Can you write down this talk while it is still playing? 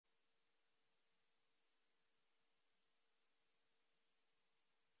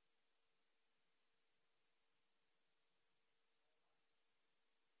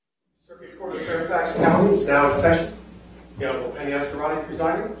Court of Fairfax County is now in session. Penny Escarati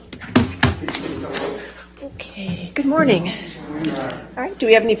presiding. Okay, good morning. All right, do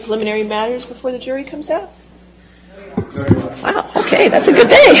we have any preliminary matters before the jury comes out? Wow, okay, that's a good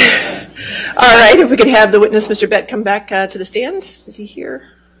day. All right, if we could have the witness, Mr. Bett, come back to the stand. Is he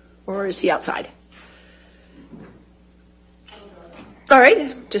here or is he outside? All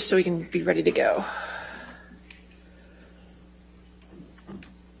right, just so we can be ready to go.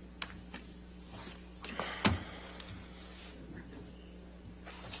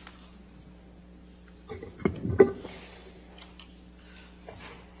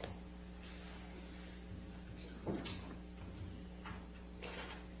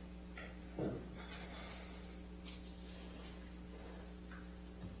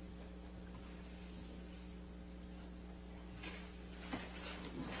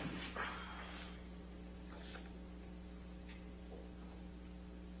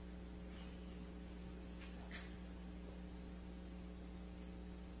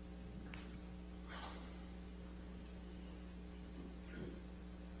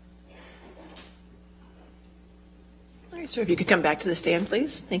 All right, sir, if you could come back to the stand,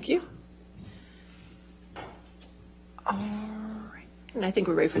 please. Thank you. All right. And I think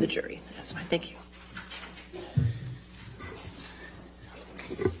we're ready for the jury. That's fine. Thank you.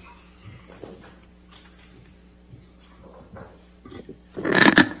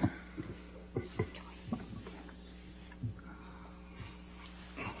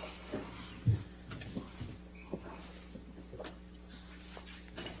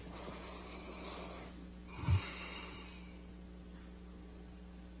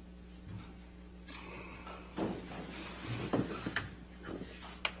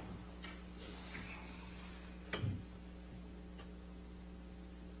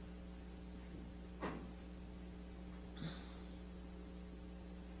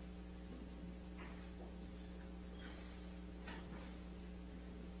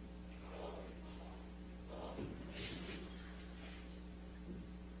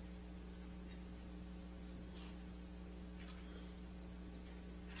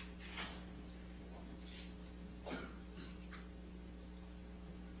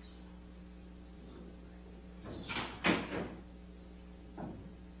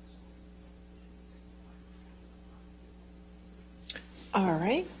 All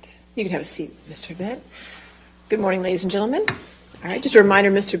right. You can have a seat, Mr. Bett. Good morning, ladies and gentlemen. All right. Just a reminder,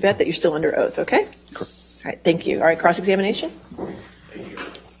 Mr. Bett, that you're still under oath, okay? Sure. All right. Thank you. All right. Cross-examination.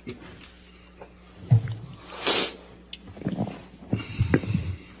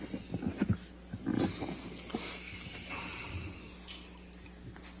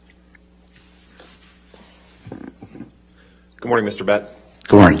 Good morning, Mr. Bett.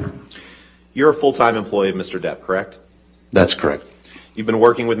 Good morning. You're a full-time employee of Mr. Depp, correct? That's correct. You've been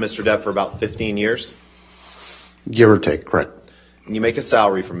working with Mr. Depp for about 15 years? Give or take, correct. And you make a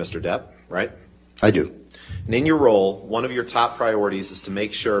salary from Mr. Depp, right? I do. And in your role, one of your top priorities is to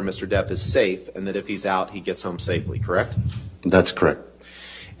make sure Mr. Depp is safe and that if he's out, he gets home safely, correct? That's correct.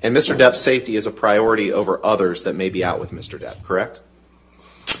 And Mr. Depp's safety is a priority over others that may be out with Mr. Depp, correct?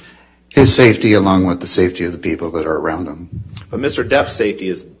 His safety along with the safety of the people that are around him. But Mr. Depp's safety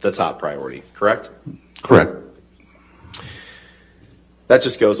is the top priority, correct? Correct. That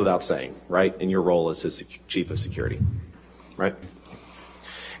just goes without saying, right? In your role as his chief of security, right?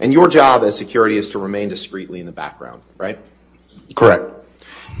 And your job as security is to remain discreetly in the background, right? Correct.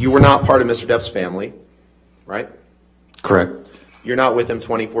 You were not part of Mr. Depp's family, right? Correct. You're not with him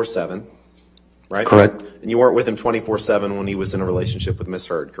 24/7, right? Correct. And you weren't with him 24/7 when he was in a relationship with Miss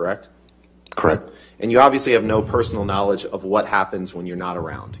Heard, correct? Correct. And you obviously have no personal knowledge of what happens when you're not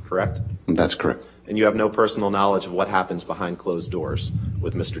around, correct? That's correct. And you have no personal knowledge of what happens behind closed doors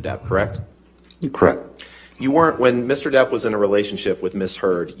with Mr. Depp, correct? Correct. You weren't, when Mr. Depp was in a relationship with Miss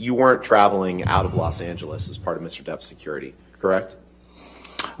Heard, you weren't traveling out of Los Angeles as part of Mr. Depp's security, correct?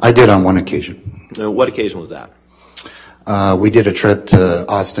 I did on one occasion. What occasion was that? We did a trip to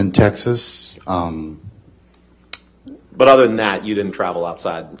Austin, Texas. But other than that, you didn't travel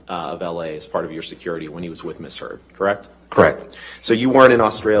outside of LA as part of your security when he was with Miss Heard, correct? Correct. So you weren't in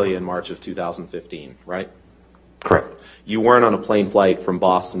Australia in March of 2015, right? Correct. You weren't on a plane flight from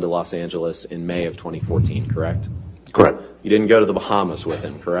Boston to Los Angeles in May of 2014, correct? Correct. You didn't go to the Bahamas with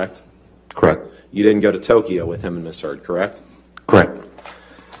him, correct? Correct. You didn't go to Tokyo with him and Miss Heard, correct? Correct.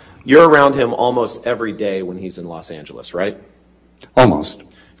 You're around him almost every day when he's in Los Angeles, right? Almost.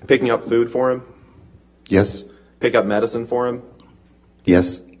 Picking up food for him? Yes. Pick up medicine for him?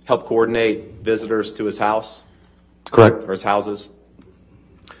 Yes. Help coordinate visitors to his house Correct. or his houses?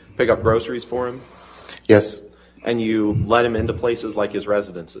 Pick up groceries for him? Yes. And you let him into places like his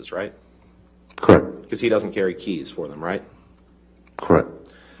residences, right? because he doesn't carry keys for them, right? Correct.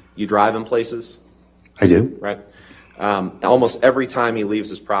 You drive him places, I do. right? Almost every time he leaves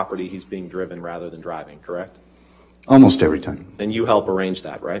his property, he's being driven rather than driving, correct? Almost every time. And you help arrange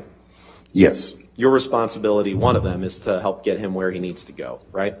that, right? Yes. Your responsibility, one of them, is to help get him where he needs to go,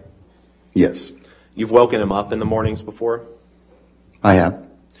 right? Yes. You've woken him up in the mornings before? I have.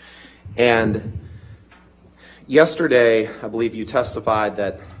 And yesterday, I believe you testified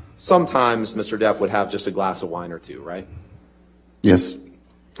that sometimes Mr. Depp would have just a glass of wine or two, right? Yes.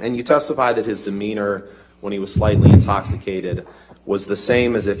 And you testified that his demeanor when he was slightly intoxicated was the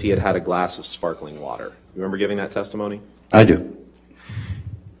same as if he had had a glass of sparkling water. You remember giving that testimony? I do.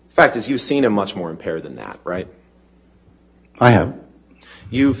 Fact is, you've seen him much more impaired than that, right? I have.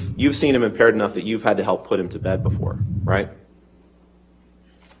 You've seen him impaired enough that you've had to help put him to bed before, right?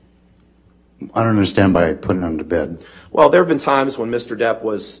 I don't understand by putting him to bed. Well, there have been times when Mr. Depp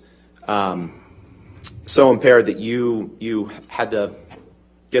was so impaired that you had to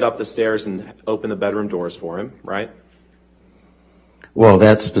get up the stairs and open the bedroom doors for him, right? Well,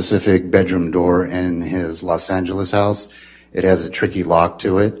 that specific bedroom door in his Los Angeles house, it has a tricky lock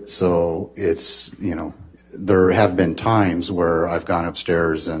to it. So it's, there have been times where I've gone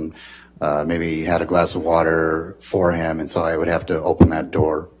upstairs and maybe had a glass of water for him. And so I would have to open that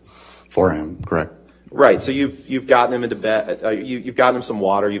door for him, correct? Right. So you've gotten him into bed. You've gotten him some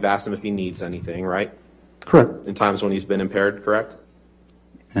water. You've asked him if he needs anything, right? Correct. In times when he's been impaired, correct?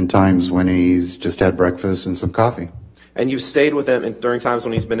 And times when he's just had breakfast and some coffee. And you've stayed with him, and during times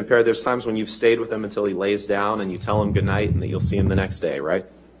when he's been impaired, there's times when you've stayed with him until he lays down and you tell him goodnight and that you'll see him the next day, right?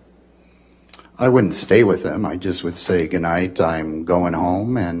 I wouldn't stay with him. I just would say goodnight. I'm going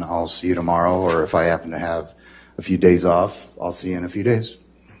home and I'll see you tomorrow. Or if I happen to have a few days off, I'll see you in a few days.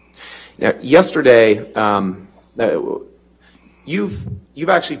 Now, yesterday, you've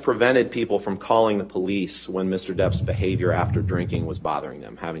actually prevented people from calling the police when Mr. Depp's behavior after drinking was bothering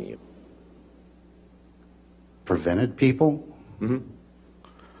them, haven't you? Prevented people? Mm-hmm.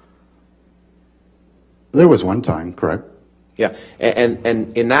 There was one time, correct? Yeah,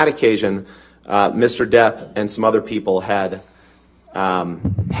 and in that occasion, Mr. Depp and some other people had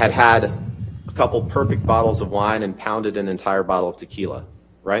a couple perfect bottles of wine and pounded an entire bottle of tequila,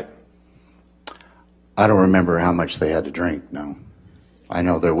 right? I don't remember how much they had to drink, no. I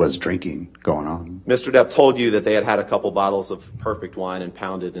know there was drinking going on. Mr. Depp told you that they had a couple bottles of perfect wine and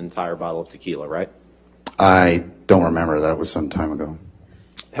pounded an entire bottle of tequila, right? I don't remember. That was some time ago.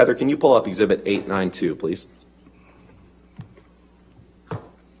 Heather, can you pull up Exhibit 892, please?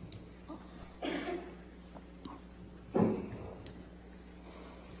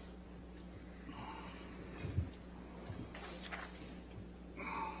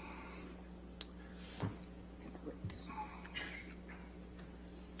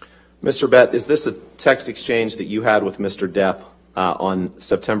 Mr. Bett, is this a text exchange that you had with Mr. Depp on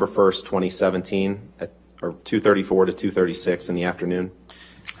September 1st, 2017, at or 2:34 to 2:36 in the afternoon?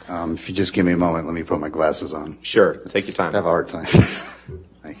 If you just give me a moment, let me put my glasses on. Sure, take your time. I have a hard time.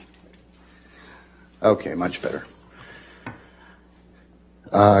 Thank you. Okay, much better.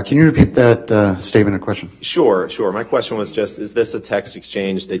 Can you repeat that statement or question? Sure. My question was just, is this a text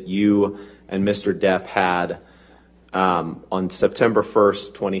exchange that you and Mr. Depp had on September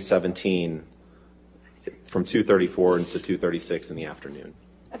 1st, 2017, from 2:34 to 2:36 in the afternoon?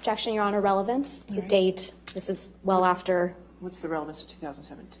 Objection, Your Honor. Relevance. The date. This is well after. What's the relevance of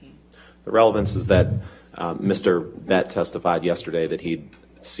 2017? The relevance is that Mr. Bett testified yesterday that he'd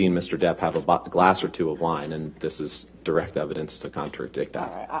seen Mr. Depp have a glass or two of wine, and this is direct evidence to contradict that.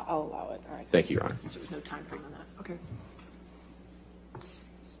 All right, I'll allow it. All right. Thank you, Your Honor. Since there was no time frame on that. Okay.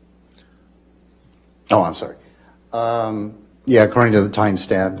 Oh, I'm sorry. Yeah, according to the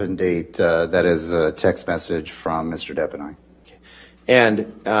timestamp and date, that is a text message from Mr. Depp and I. And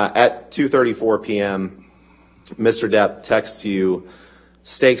at 2:34 p.m., Mr. Depp texts you,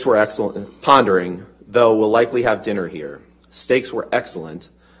 steaks were excellent, pondering, though we'll likely have dinner here. Steaks were excellent,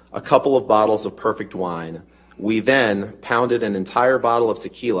 a couple of bottles of perfect wine. We then pounded an entire bottle of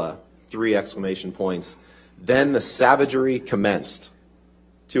tequila, 3 exclamation points. Then the savagery commenced,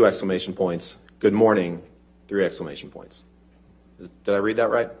 2 exclamation points. Good morning, 3 exclamation points. Did I read that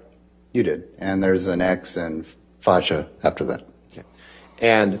right? You did. And there's an X and fascia after that. Okay.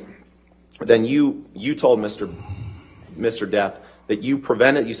 And then you told Mr. Depp that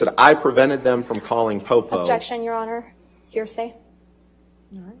you said, I prevented them from calling Popo. Objection, Your Honor. Hearsay.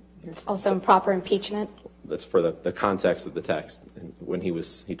 All right. Also improper impeachment. That's for the context of the text. And when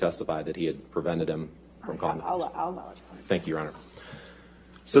he testified that he had prevented him from calling the police. I'll allow it. Thank you, Your Honor.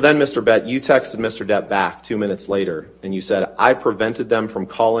 So then, Mr. Bett, you texted Mr. Depp back 2 minutes later, and you said, I prevented them from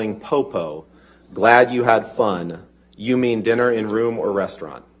calling Popo, glad you had fun, you mean dinner in room or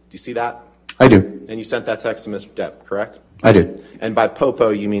restaurant. Do you see that? I do. And you sent that text to Mr. Depp, correct? I did. And by popo,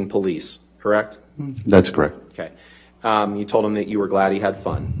 you mean police, correct? That's correct. Okay. You told him that you were glad he had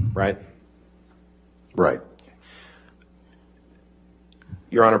fun, right? Right.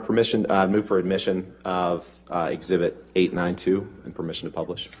 Your Honor, permission, move for admission of Exhibit 892 and permission to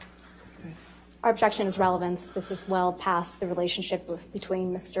publish. Our objection is relevance. This is well past the relationship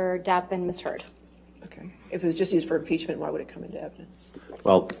between Mr. Depp and Ms. Heard. Okay. If it was just used for impeachment, why would it come into evidence?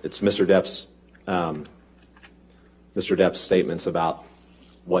 Well, it's Mr. Depp's statements about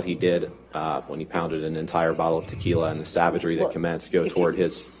what he did when he pounded an entire bottle of tequila and the savagery that commenced go toward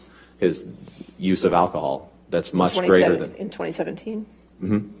his use of alcohol. That's much greater than in 2017.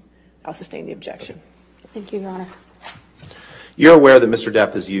 Mm-hmm. I'll sustain the objection. Thank you, Your Honor. You're aware that Mr.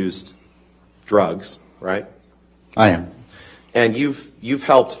 Depp has used drugs, right? I am. And you've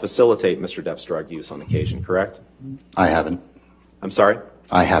helped facilitate Mr. Depp's drug use on occasion, correct? I haven't. I'm sorry?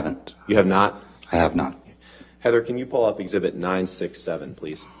 I haven't. You have not? I have not. Heather, can you pull up Exhibit 967,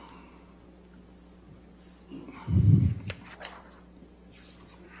 please?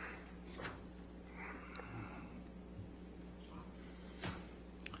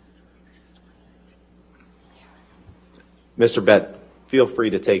 Mr. Bett, feel free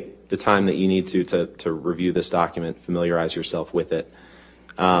to take the time that you need to review this document, familiarize yourself with it.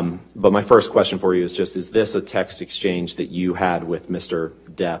 But my first question for you is just, is this a text exchange that you had with Mr.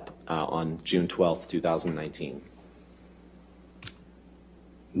 Depp on June 12th, 2019?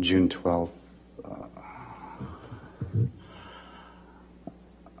 June 12th.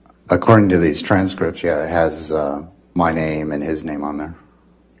 According to these transcripts, yeah, it has my name and his name on there.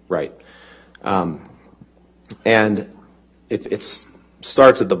 Right. And it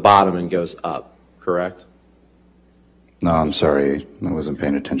starts at the bottom and goes up, correct? No, I'm sorry. I wasn't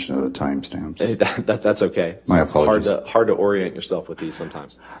paying attention to the timestamps. That's okay. My It's apologies. hard to orient yourself with these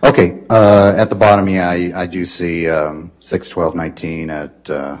sometimes. Okay. At the bottom, yeah, I do see 6/12/19 at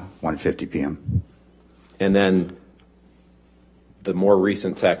 1:50 p.m. And then the more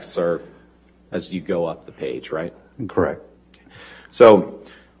recent texts are as you go up the page, right? Correct. So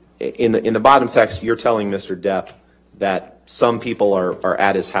in the bottom text, you're telling Mr. Depp that some people are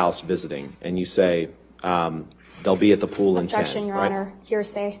at his house visiting, and you say they'll be at the pool in 10, Objection, Your right? Honor.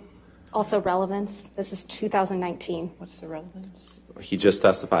 Hearsay. Also relevance. This is 2019. What's the relevance? He just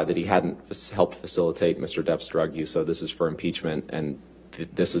testified that he hadn't helped facilitate Mr. Depp's drug use, so this is for impeachment, and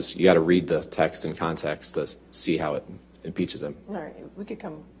this is, you got to read the text in context to see how it impeaches him. All right, we could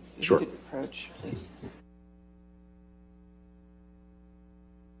come. Sure. We could approach, please.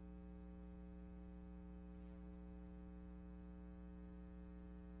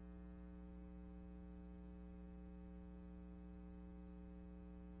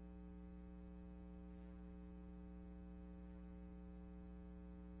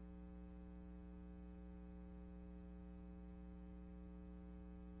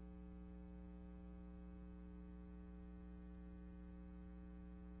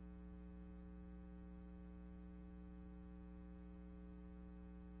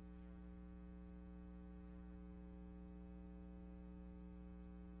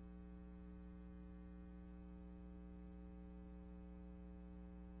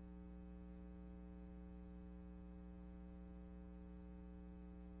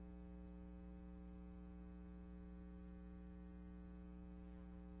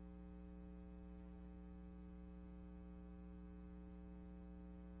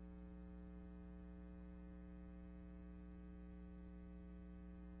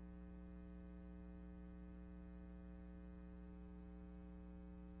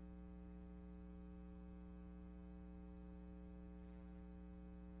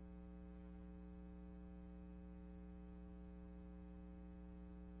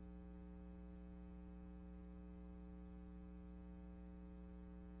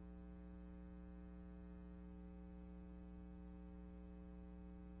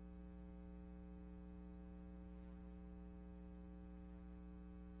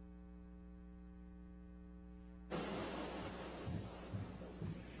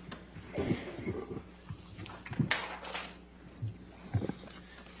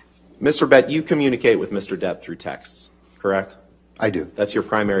 Mr. Bett, you communicate with Mr. Depp through texts, correct? I do. That's your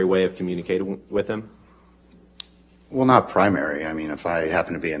primary way of communicating with him? Well, not primary. I mean, if I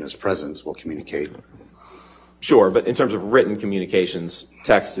happen to be in his presence, we'll communicate. Sure, but in terms of written communications,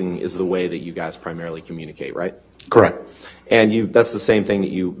 texting is the way that you guys primarily communicate, right? Correct. And that's the same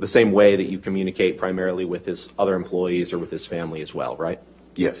thing the same way that you communicate primarily with his other employees or with his family as well, right?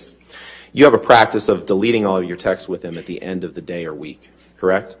 Yes. You have a practice of deleting all of your texts with him at the end of the day or week,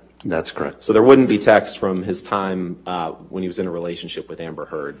 correct? That's correct. So there wouldn't be text from his time when he was in a relationship with Amber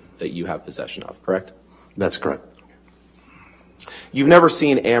Heard that you have possession of, correct? That's correct. You've never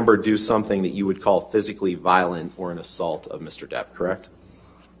seen Amber do something that you would call physically violent or an assault of Mr. Depp, correct?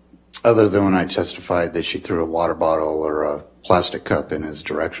 Other than when I testified that she threw a water bottle or a plastic cup in his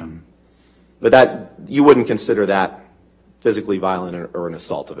direction. But that you wouldn't consider that physically violent or an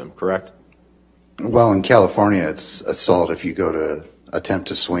assault of him, correct? Well, in California, it's assault if you go to attempt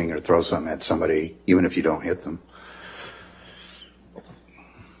to swing or throw something at somebody, even if you don't hit them.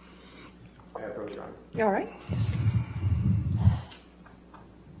 You all right?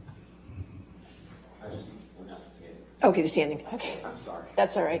 Okay, just standing. Okay. I'm sorry.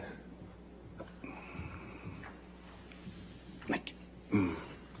 That's all right. Thank you.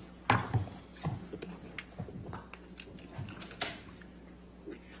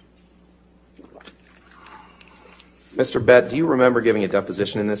 Mr. Bett, do you remember giving a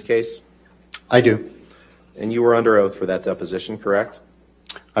deposition in this case? I do. And you were under oath for that deposition, correct?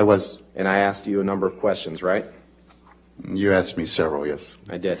 I was. And I asked you a number of questions, right? You asked me several, yes.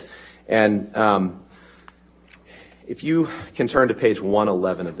 I did. And if you can turn to page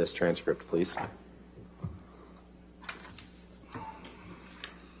 111 of this transcript, please.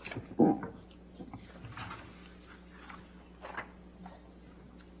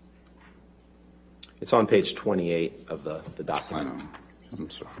 It's on page 28 of the I document. know. I'm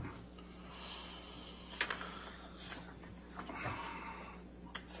sorry.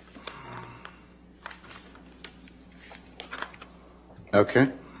 Okay.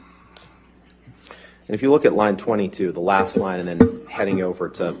 And if you look at line 22, the last line, and then heading over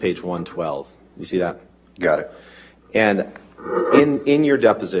to page 112, you see that? Got it. And in your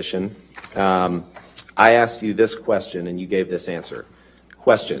deposition, I asked you this question, and you gave this answer.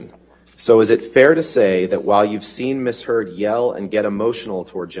 Question: so is it fair to say that while you've seen Miss Heard yell and get emotional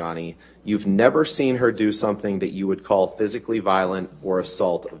toward Johnny, you've never seen her do something that you would call physically violent or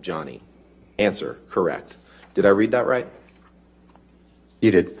assault of Johnny? Answer: correct. Did I read that right?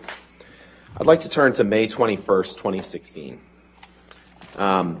 You did. I'd like to turn to May 21st, 2016.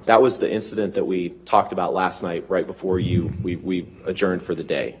 That was the incident that we talked about last night, right before we adjourned for the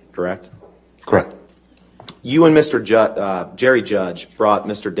day, correct? Correct. You and Mr. Jerry Judge brought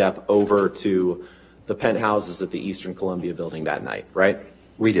Mr. Depp over to the penthouses at the Eastern Columbia building that night, right?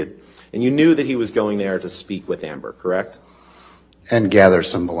 We did. And you knew that he was going there to speak with Amber, correct? And gather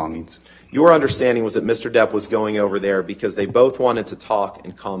some belongings. Your understanding was that Mr. Depp was going over there because they both wanted to talk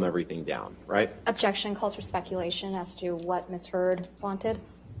and calm everything down, right? Objection calls for speculation as to what Ms. Heard wanted.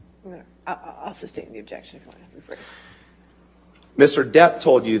 I'll sustain the objection if you want to rephrase. Mr. Depp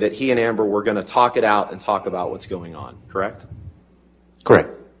told you that he and Amber were going to talk it out and talk about what's going on, correct?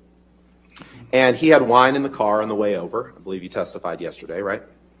 Correct. And he had wine in the car on the way over. I believe you testified yesterday, right?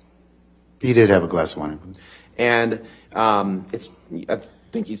 He did have a glass of wine. And I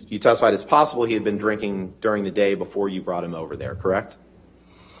think you testified it's possible he had been drinking during the day before you brought him over there, correct?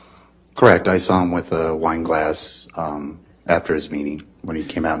 Correct. I saw him with a wine glass after his meeting when he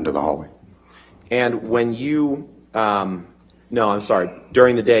came out into the hallway. And when you, during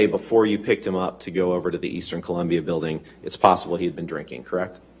the day before you picked him up to go over to the Eastern Columbia building, it's possible he had been drinking,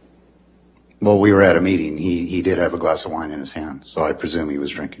 correct? Well, we were at a meeting. He did have a glass of wine in his hand, so I presume he was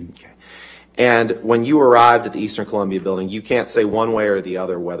drinking. Okay. And when you arrived at the Eastern Columbia building, you can't say one way or the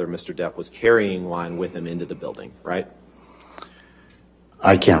other whether Mr. Depp was carrying wine with him into the building, right?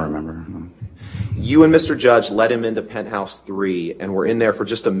 I can't remember. You and Mr. Judge let him into Penthouse 3 and were in there for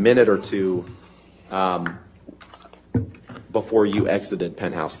just a minute or two before you exited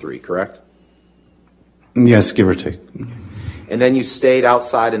Penthouse 3, correct? Yes, give or take. And then you stayed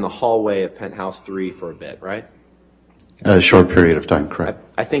outside in the hallway of Penthouse 3 for a bit, right? A short period of time, correct.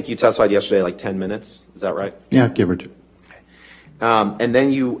 I think you testified yesterday like 10 minutes. Is that right? Yeah, give or take. And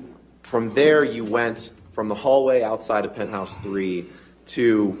then from there, you went from the hallway outside of Penthouse 3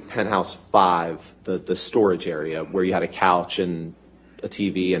 to Penthouse 5, the storage area where you had a couch and a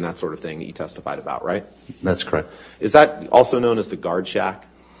TV and that sort of thing that you testified about, right? That's correct. Is that also known as the guard shack?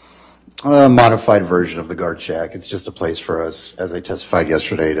 A modified version of the guard shack. It's just a place for us, as I testified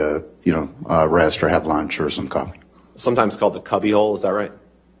yesterday, to rest or have lunch or some coffee. Sometimes called the cubby hole, is that right?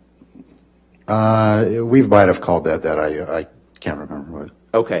 We might have called that. I can't remember what.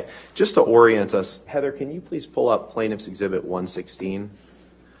 Okay. Just to orient us, Heather, can you please pull up Plaintiff's Exhibit 116?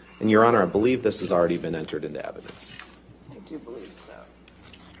 And Your Honor, I believe this has already been entered into evidence. I do believe so.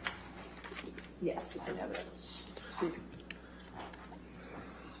 Yes, it's in evidence.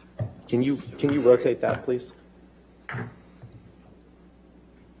 Can you rotate that, please?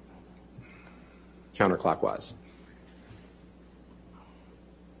 Counterclockwise.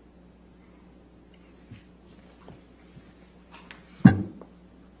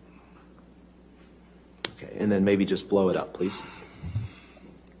 and then maybe just blow it up, please.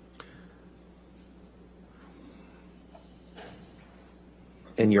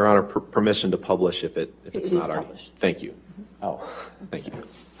 And Your Honor, permission to publish if it's It is not already. published. Thank you. Oh, thank you.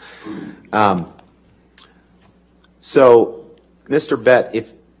 So, Mr. Bett,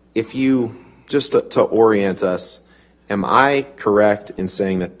 if you, just to orient us, am I correct in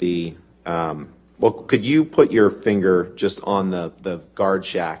saying that well, could you put your finger just on the guard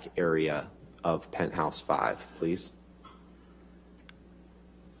shack area of Penthouse 5, please?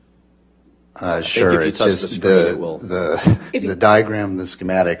 Sure. if you It's touch the just screen, it will- the diagram, the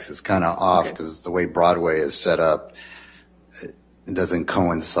schematics is kind of off because the way Broadway is set up, it doesn't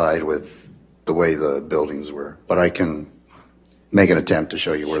coincide with the way the buildings were. But I can make an attempt to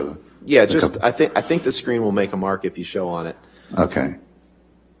show you where the. Yeah, just, I think the screen will make a mark if you show on it. Okay.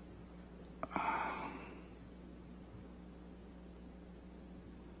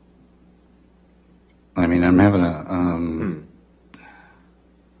 I mean, I'm having a.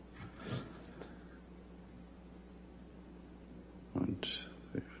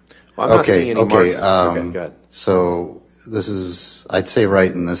 Well, I'm not seeing any marks. Okay, good. So this is, I'd say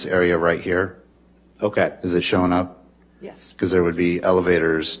right in this area right here. Okay, Is it showing up? Yes. Because there would be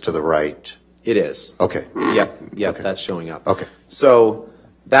elevators to the right. it is. Okay. Yep, Okay. that's showing up. Okay. So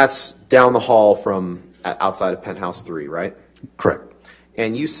that's down the hall from outside of Penthouse 3, right? Correct.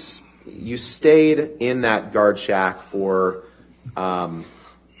 And you stayed in that guard shack for, I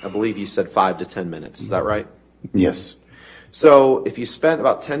believe you said 5 to 10 minutes. Is that right? Yes. So if you spent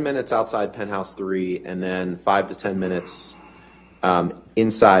about 10 minutes outside Penthouse 3 and then 5 to 10 minutes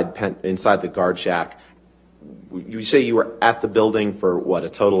inside the guard shack, you say you were at the building for what, a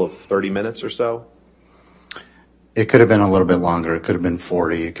total of 30 minutes or so? It could have been a little bit longer. It could have been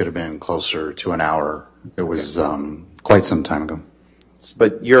 40. It could have been closer to an hour. It was quite some time ago.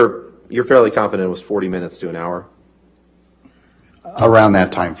 But you're fairly confident it was 40 minutes to an hour? Around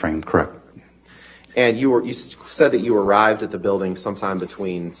that time frame, correct. And you said that you arrived at the building sometime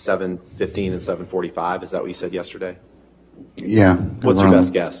between 7:15 and 7:45. Is that what you said yesterday? Yeah. What's your around-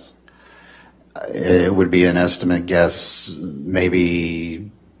 best guess? It would be an estimate guess,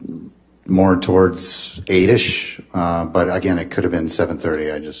 maybe more towards 8-ish. But again, it could have been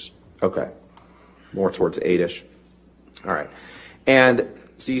 7:30. Okay. More towards 8-ish. All right. And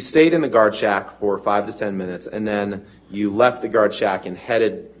so you stayed in the guard shack for 5 to 10 minutes, and then you left the guard shack and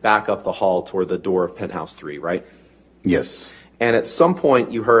headed back up the hall toward the door of Penthouse 3, right? Yes. And at some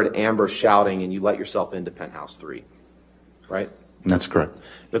point you heard Amber shouting and you let yourself into Penthouse 3, right? That's correct.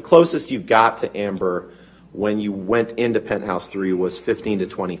 The closest you got to Amber when you went into Penthouse 3 was 15 to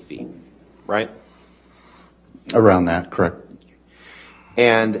 20 feet, right? Around that, correct.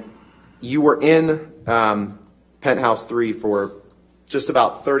 And you were in Penthouse 3 for just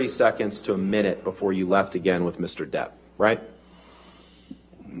about 30 seconds to a minute before you left again with Mr. Depp, right?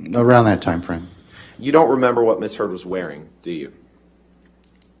 Around that time frame. You don't remember what Miss Heard was wearing, do you?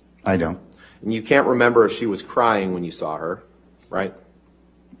 I don't. And you can't remember if she was crying when you saw her, right?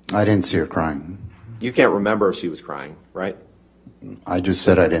 I didn't see her crying. You can't remember if she was crying, right? I just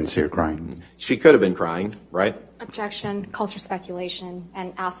said I didn't see her crying. She could have been crying, right? Objection, calls for speculation,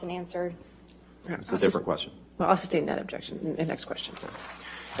 and asked and answered. It's a different question. Well, I'll sustain that objection. The next question.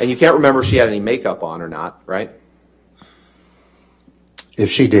 And you can't remember if she had any makeup on or not, right? If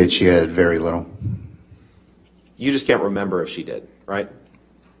she did, she had very little. You just can't remember if she did, right?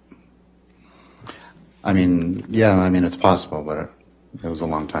 I mean, yeah, I mean, it's possible, but it was a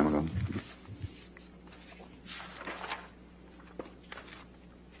long time ago.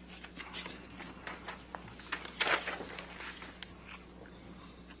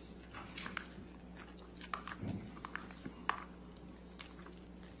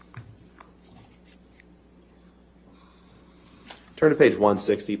 Turn to page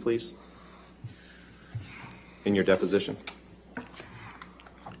 160, please, in your deposition.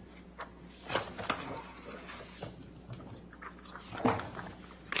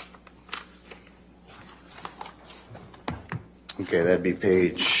 Okay, that'd be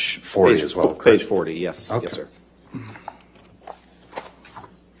page 40 as well. Page 40, yes. Okay. Yes, sir.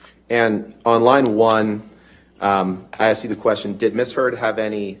 And on line 1, I asked you the question, did Miss Heard have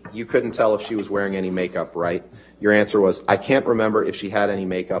any, you couldn't tell if she was wearing any makeup, right? Your answer was, I can't remember if she had any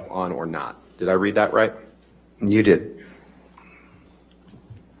makeup on or not. Did I read that right? You did.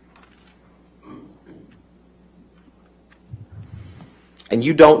 And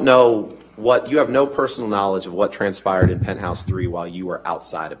you don't know you have no personal knowledge of what transpired in Penthouse 3 while you were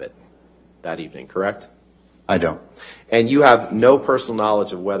outside of it that evening, correct? I don't. And you have no personal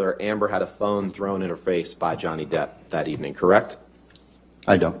knowledge of whether Amber had a phone thrown in her face by Johnny Depp that evening, correct?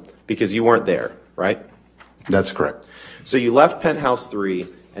 I don't. Because you weren't there, right? That's correct. So you left penthouse 3,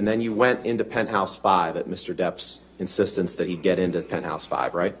 and then you went into penthouse 5 at Mr. Depp's insistence that he get into penthouse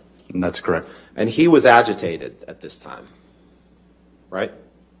 5, right? That's correct. And he was agitated at this time, right?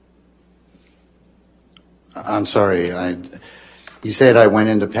 I'm sorry. You said I went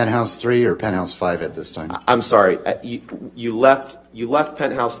into penthouse 3 or penthouse 5 at this time? I'm sorry. You left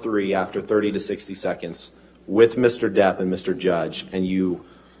penthouse 3 after 30 to 60 seconds with Mr. Depp and Mr. Judge, and you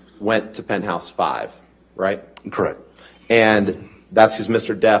went to penthouse 5, right? Correct. And that's because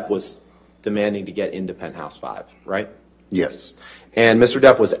Mr. Depp was demanding to get into penthouse 5, right? Yes. And Mr.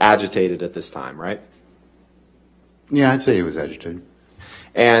 Depp was agitated at this time, right? Yeah, I'd say he was agitated.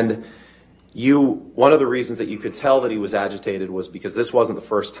 And one of the reasons that you could tell that he was agitated was because this wasn't the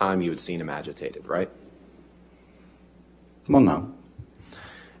first time you had seen him agitated, right? Well, no.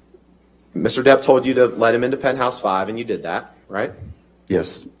 Mr. Depp told you to let him into penthouse 5, and you did that, right?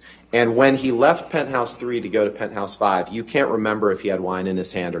 Yes. And when he left penthouse 3 to go to penthouse 5, you can't remember if he had wine in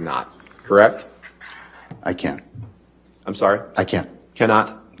his hand or not, correct? I can't. I'm sorry? I can't.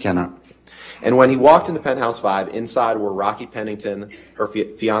 Cannot? Cannot. And when he walked into penthouse 5, inside were Rocky Pennington, her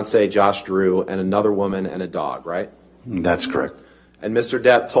fiance Josh Drew, and another woman and a dog, right? That's correct. And Mr.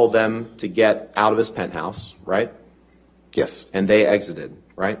 Depp told them to get out of his penthouse, right? Yes. And they exited,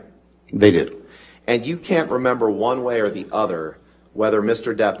 right? They did. And you can't remember one way or the other whether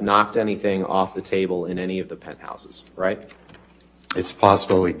Mr. Depp knocked anything off the table in any of the penthouses, right? It's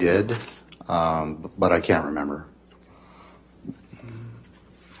possible he did, but I can't remember.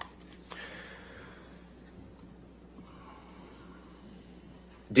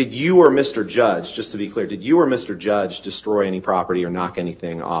 Did you or Mr. Judge, just to be clear, did you or Mr. Judge destroy any property or knock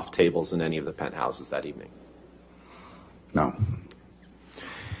anything off tables in any of the penthouses that evening? No.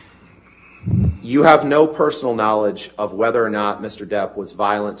 You have no personal knowledge of whether or not Mr. Depp was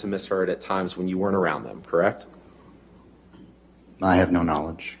violent to Miss Heard at times when you weren't around them, correct? I have no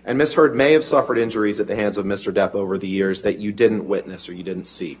knowledge. And Miss Heard may have suffered injuries at the hands of Mr. Depp over the years that you didn't witness or you didn't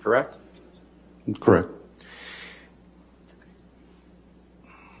see, correct? Correct.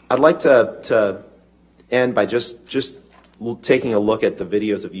 I'd like to end by just taking a look at the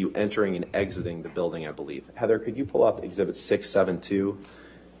videos of you entering and exiting the building, I believe. Heather, could you pull up Exhibit 672?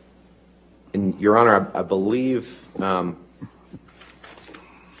 And Your Honor, I believe that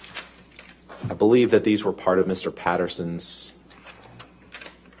these were part of Mr. Patterson's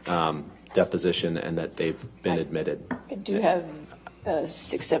deposition and that they've been admitted. I do have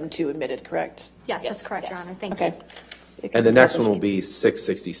 672 admitted, correct? Yes, that's correct, Your Honor. Thank Okay. And the next one will be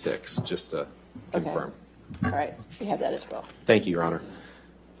 666, just to confirm. All right, we have that as well. Thank you, Your Honor.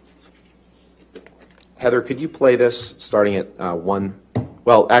 Heather, could you play this starting at 1?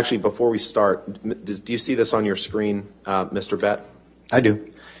 Well, actually, before we start, do you see this on your screen, Mr. Bett? I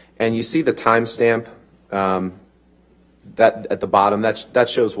do. And you see the timestamp that at the bottom? That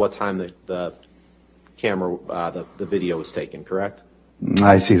shows what time the camera, the video was taken, correct?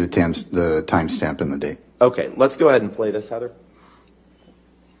 I see the timestamp and the date. Okay, let's go ahead and play this, Heather.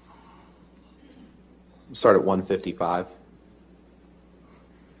 Start at 1:55.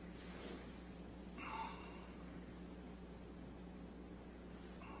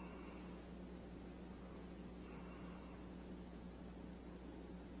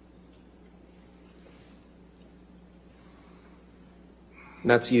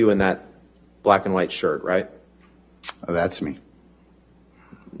 And that's you in that black and white shirt, right? That's me.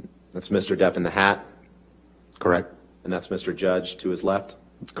 That's Mr. Depp in the hat. Correct. And that's Mr. Judge to his left.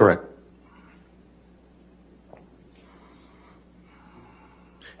 Correct.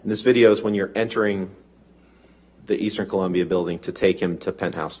 And this video is when you're entering the Eastern Columbia building to take him to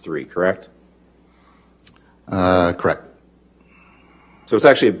penthouse 3, correct? Correct. So it's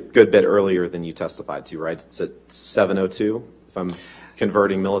actually a good bit earlier than you testified to, right? It's at 7:02, if I'm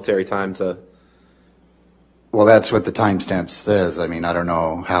converting military time to... Well, that's what the timestamp says. I mean, I don't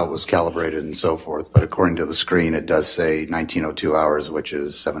know how it was calibrated and so forth, but according to the screen, it does say 1902 hours, which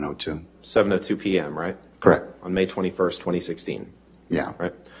is 7:02. 7:02 p.m., right? Correct. On May 21st, 2016. Yeah.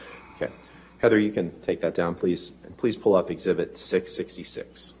 Right? Okay. Heather, you can take that down, please. And please pull up Exhibit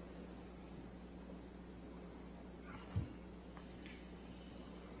 666.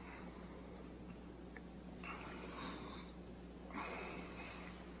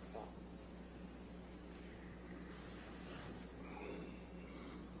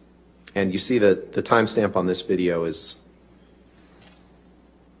 And you see that the timestamp on this video is,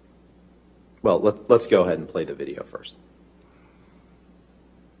 well, let's go ahead and play the video first.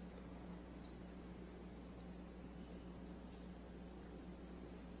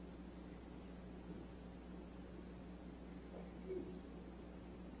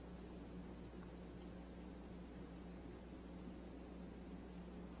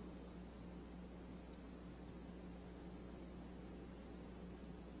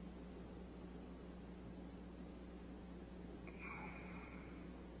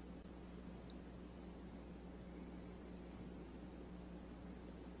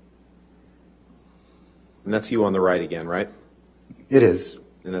 And that's you on the right again, right? It is.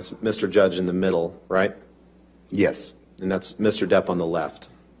 And that's Mr. Judge in the middle, right? Yes. And that's Mr. Depp on the left,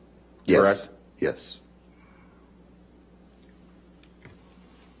 Yes. correct? Yes.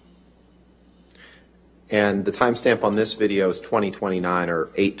 And the timestamp on this video is 2029 or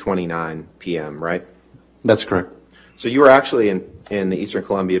 8:29 p.m., right? That's correct. So you were actually in the Eastern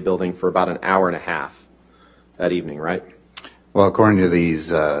Columbia building for about an hour and a half that evening, right? Well, according to these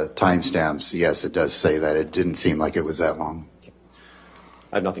timestamps, yes, it does say that. It didn't seem like it was that long.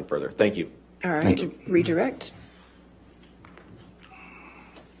 I have nothing further. Thank you. All right, Thank you. redirect.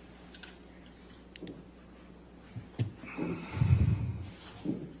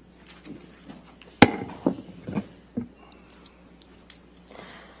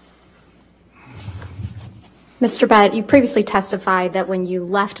 Mr. Bett, you previously testified that when you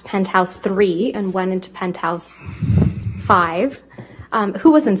left penthouse 3 and went into penthouse 5,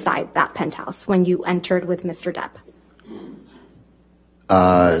 who was inside that penthouse when you entered with Mr. Depp?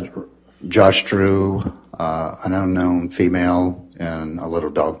 Josh Drew, an unknown female, and a little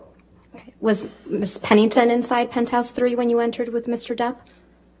dog. Was Miss Pennington inside penthouse 3 when you entered with Mr. Depp?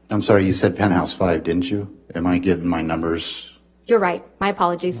 I'm sorry, you said penthouse 5, didn't you? Am I getting my numbers? You're right. My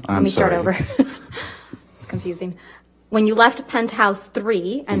apologies. Let I'm me start sorry. over. It's confusing. When you left penthouse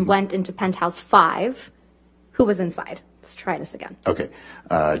 3 and went into penthouse 5, who was inside? Let's try this again. Okay.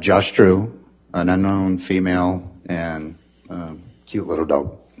 Josh Drew, an unknown female, and cute little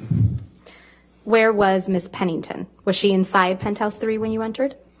dog. Where was Miss Pennington? Was she inside penthouse 3 when you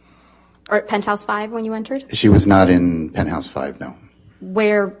entered? Or penthouse 5 when you entered? She was not in penthouse 5, no.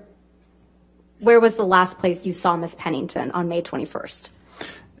 Where was the last place you saw Miss Pennington on May 21st?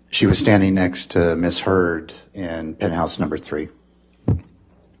 She was standing next to Miss Hurd in penthouse number 3.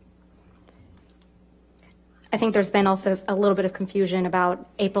 I think there's been also a little bit of confusion about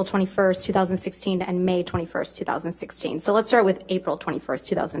April 21st, 2016 and May 21st, 2016. So let's start with April 21st,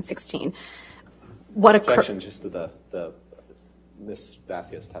 2016. What occurred? Objection just to the Ms.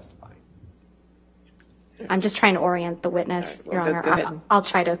 Vasias testifying. I'm just trying to orient the witness, All right, well, Your go Honor. ahead. I'll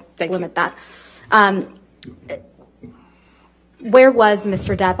try to Thank limit you. that. Where was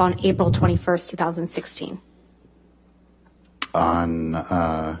Mr. Depp on April 21st, 2016? On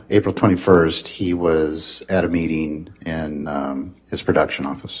April 21st, he was at a meeting in his production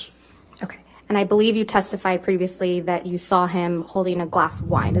office. Okay. And I believe you testified previously that you saw him holding a glass of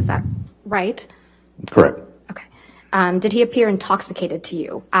wine. Is that right? Correct. Okay. Did he appear intoxicated to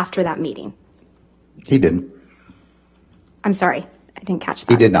you after that meeting? He didn't. I'm sorry. I didn't catch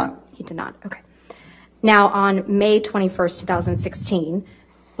that. He did not. He did not. Okay. Now, on May 21st, 2016,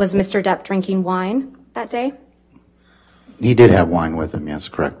 was Mr. Depp drinking wine that day? He did have wine with him, yes,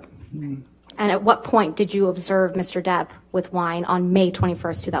 correct. And at what point did you observe Mr. Depp with wine on May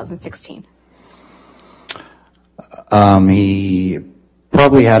 21st, 2016? He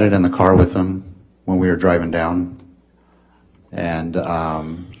probably had it in the car with him when we were driving down. And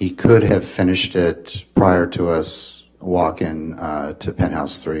he could have finished it prior to us walking to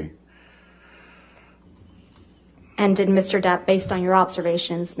penthouse 3. And did Mr. Depp, based on your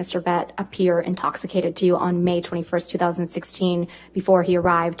observations, Mr. Bett, appear intoxicated to you on May 21st, 2016 before he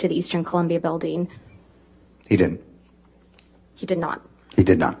arrived to the Eastern Columbia building? He didn't. He did not. He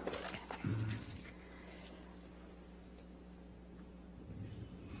did not.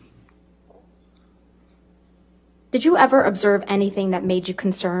 Did you ever observe anything that made you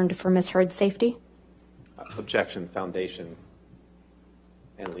concerned for Ms. Heard's safety? Objection, foundation,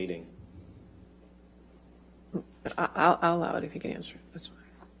 and leading. I'll allow it if you can answer. That's fine.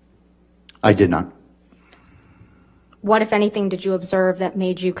 I did not. What, if anything, did you observe that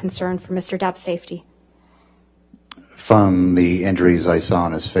made you concerned for Mr. Depp's safety? From the injuries I saw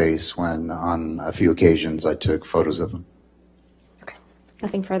on his face when, on a few occasions, I took photos of him. Okay.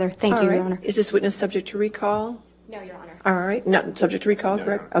 Nothing further. Thank All you, right. Your Honor. Is this witness subject to recall? No, Your Honor. All right, not subject to recall,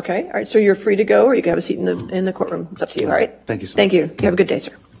 correct? Okay, all right, so you're free to go, or you can have a seat in the courtroom. It's up to you, all right? Thank you so Thank you. You have a good day,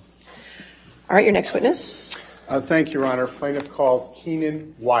 sir. All right, your next witness, Thank you, Your Honor. Plaintiff calls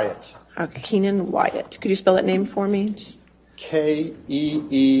Keenan Wyatt. Keenan Wyatt. Could you spell that name for me? Keenan,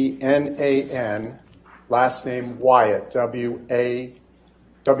 last name Wyatt,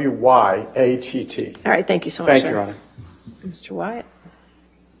 W-Y-A-T-T. All right, thank you so much, Thank sir. you, Your Honor. Mr. Wyatt.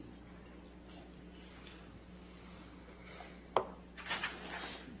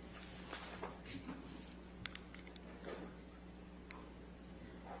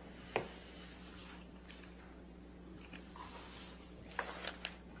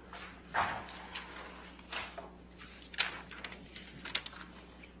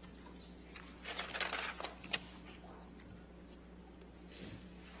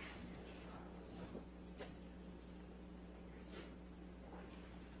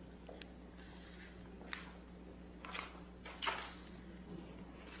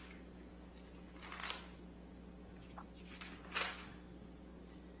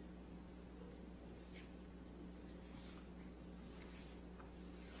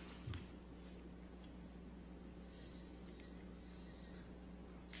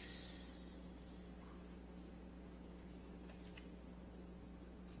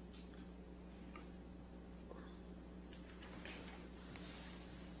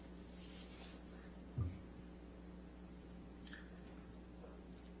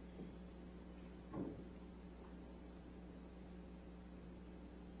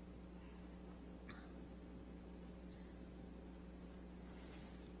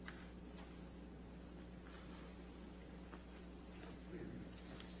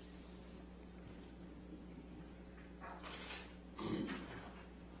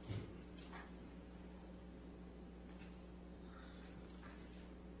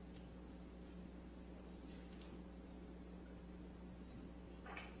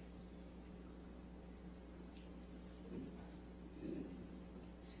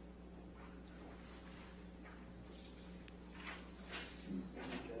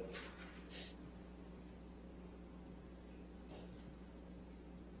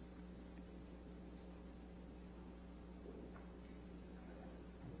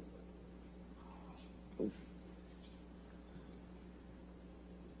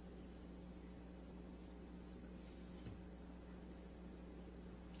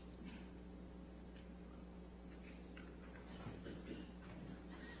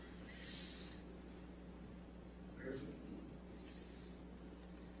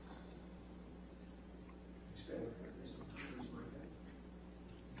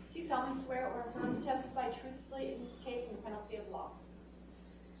 solemnly swear or affirm to testify truthfully in this case on the penalty of law?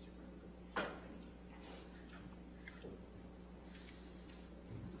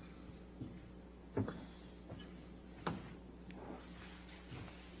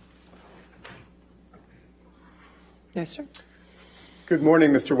 Yes, sir. Good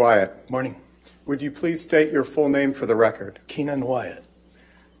morning, Mr. Wyatt. Morning. Would you please state your full name for the record? Keenan Wyatt,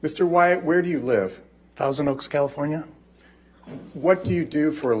 Mr. Wyatt, where do you live? Thousand Oaks, California. What do you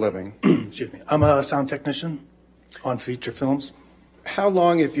do for a living? Excuse me. I'm a sound technician on feature films. How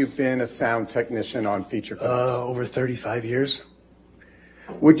long have you been a sound technician on feature films? Over 35 years.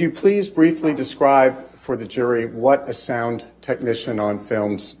 Would you please briefly describe for the jury what a sound technician on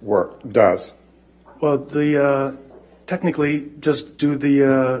films does? Well, technically just do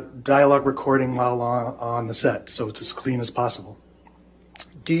the dialogue recording while on the set, so it's as clean as possible.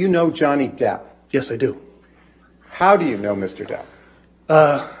 Do you know Johnny Depp? Yes, I do. How do you know Mr. Depp?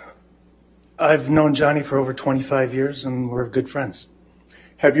 I've known Johnny for over 25 years, and we're good friends.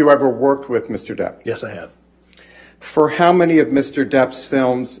 Have you ever worked with Mr. Depp? Yes, I have. For how many of Mr. Depp's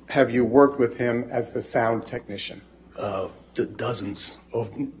films have you worked with him as the sound technician? Dozens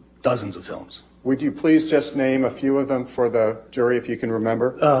of films. Would you please just name a few of them for the jury if you can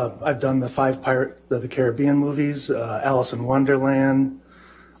remember? I've done the 5 Pirates of the Caribbean movies, Alice in Wonderland,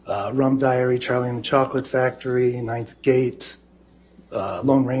 Rum Diary, Charlie and the Chocolate Factory, Ninth Gate,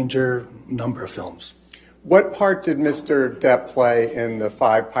 Lone Ranger, number of films. What part did Mr. Depp play in the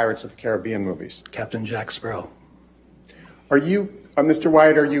 5 Pirates of the Caribbean movies? Captain Jack Sparrow. Are you, Mr.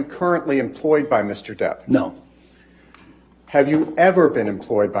 Wyatt, are you currently employed by Mr. Depp? No. Have you ever been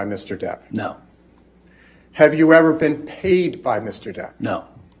employed by Mr. Depp? No. Have you ever been paid by Mr. Depp? No.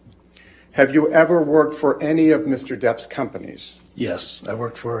 Have you ever worked for any of Mr. Depp's companies? Yes, I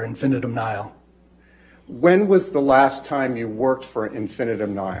worked for Infinitum Nile. When was the last time you worked for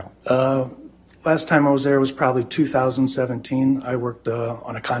Infinitum Nile? Last time I was there was probably 2017. I worked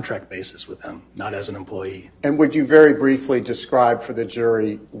on a contract basis with them, not as an employee. And would you very briefly describe for the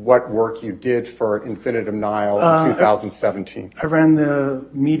jury what work you did for Infinitum Nile in 2017? I ran the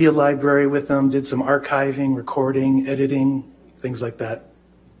media library with them, did some archiving, recording, editing, things like that.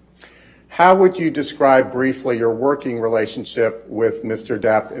 How would you describe briefly your working relationship with Mr.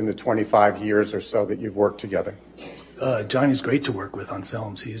 Depp in the 25 years or so that you've worked together? Johnny's great to work with on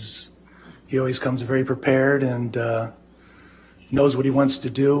films. He always comes very prepared and knows what he wants to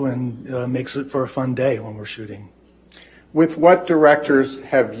do and makes it for a fun day when we're shooting. With what directors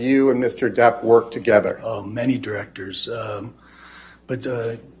have you and Mr. Depp worked together? Oh, many directors.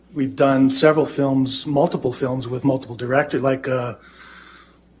 But we've done several films, multiple films with multiple directors, like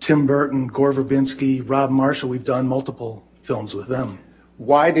Tim Burton, Gore Verbinski, Rob Marshall. We've done multiple films with them.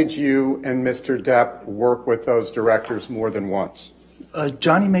 Why did you and Mr. Depp work with those directors more than once?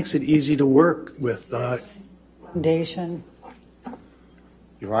 Johnny makes it easy to work with. Foundation.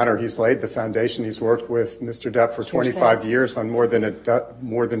 Your Honor, he's laid the foundation. He's worked with Mr. Depp for 25 years on more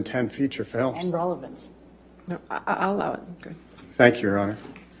than 10 feature films. And relevance. No, I'll allow it. Good. Thank you, Your Honor.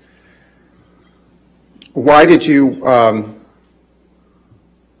 Why did you and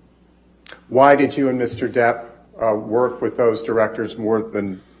Mr. Depp work with those directors more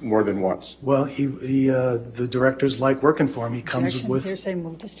than once? Well, the directors like working for him. He comes Objection, with. hearsay,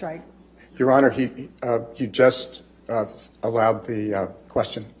 move to strike. Your Honor, you just allowed the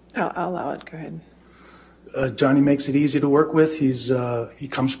question. I'll allow it. Go ahead. Johnny makes it easy to work with. He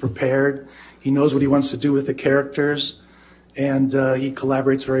comes prepared. He knows what he wants to do with the characters, and he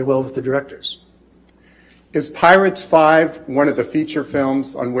collaborates very well with the directors. Is Pirates 5 one of the feature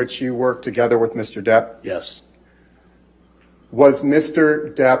films on which you worked together with Mr. Depp? Yes. Was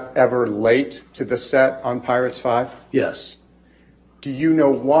Mr. Depp ever late to the set on Pirates 5? Yes. Do you know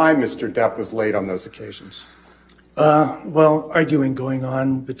why Mr. Depp was late on those occasions? Well, arguing going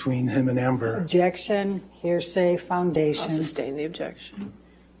on between him and Amber. Objection, hearsay, foundation. I'll sustain the objection.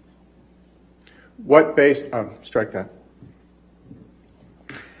 Strike that.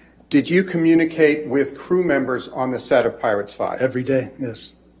 Did you communicate with crew members on the set of Pirates 5? Every day,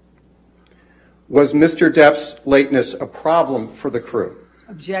 yes. Was Mr. Depp's lateness a problem for the crew?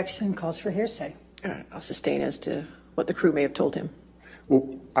 Objection, calls for hearsay. All right, I'll sustain as to what the crew may have told him.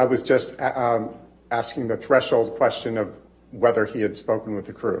 Well, I was just asking the threshold question of whether he had spoken with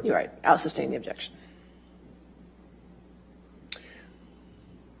the crew. You're right. I'll sustain the objection.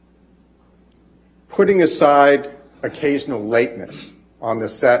 Putting aside occasional lateness on the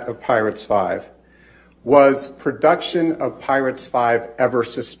set of Pirates 5, was production of Pirates 5 ever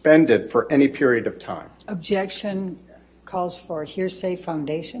suspended for any period of time? Objection, calls for hearsay,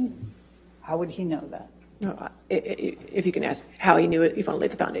 foundation. How would he know that? No, if you can ask how he knew it, you want to lay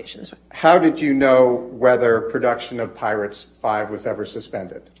the foundation. That's fine. How did you know whether production of Pirates 5 was ever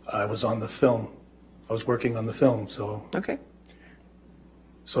suspended? I was on the film. I was working on the film, so Okay.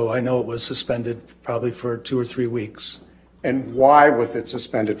 I know it was suspended probably for 2 or 3 weeks. And why was it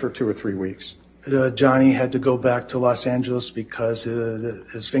suspended for 2 or 3 weeks? Johnny had to go back to Los Angeles because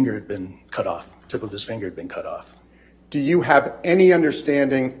his finger had been cut off. Tip of his finger had been cut off. Do you have any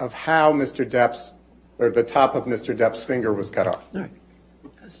understanding of how Mr. Depp's, or the top of Mr. Depp's finger was cut off? All right.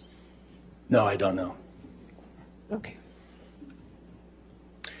 No, I don't know. Okay.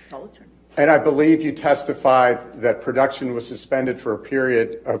 I'll return. And I believe you testified that production was suspended for a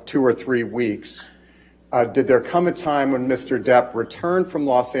period of 2 or 3 weeks. Did there come a time when Mr. Depp returned from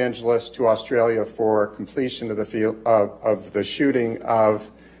Los Angeles to Australia for completion of the shooting of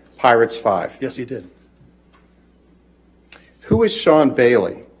Pirates 5? Yes, he did. Who is Sean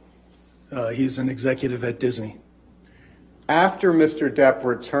Bailey? He's an executive at Disney. After Mr. Depp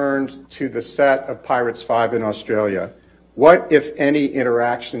returned to the set of Pirates 5 in Australia, what, if any,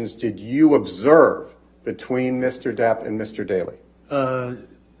 interactions did you observe between Mr. Depp and Mr. Daly?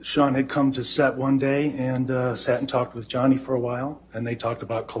 Sean had come to set one day and sat and talked with Johnny for a while, and they talked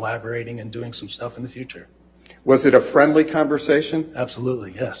about collaborating and doing some stuff in the future. Was it a friendly conversation?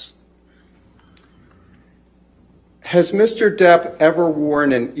 Absolutely, yes. Has Mr. Depp ever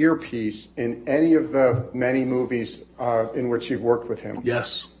worn an earpiece in any of the many movies in which you've worked with him?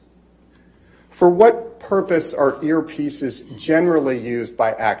 Yes. For what purpose are earpieces generally used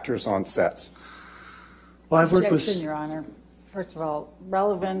by actors on sets? Well, I've worked Objection, with... Your Honor. First of all,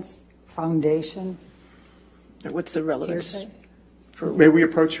 relevance, foundation, What's the relevance? hearsay. May we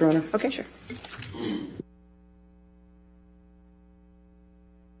approach, Your Honor? Okay, sure.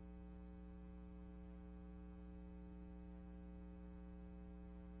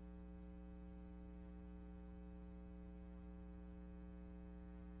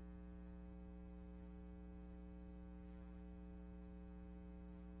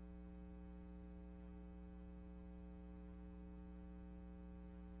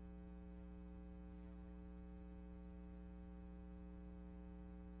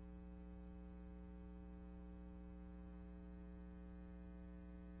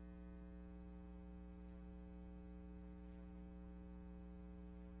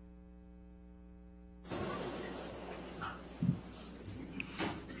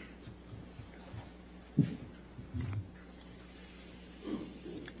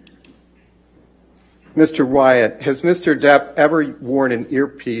 Mr. Wyatt, has Mr. Depp ever worn an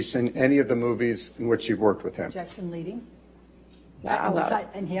earpiece in any of the movies in which you've worked with him? Objection leading. I'll allow it.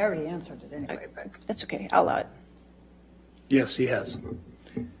 And he already answered it anyway, but That's okay. I'll allow it. Yes, he has.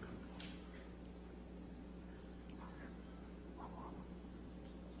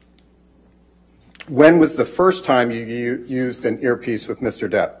 When was the first time you used an earpiece with Mr.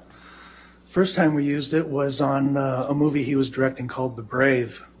 Depp? First time we used it was on a movie he was directing called The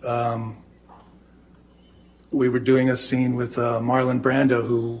Brave. We were doing a scene with Marlon Brando,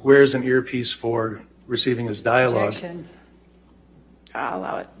 who wears an earpiece for receiving his dialogue. objection. I'll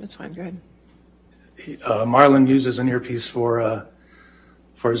allow it. That's fine. Go ahead. Marlon uses an earpiece for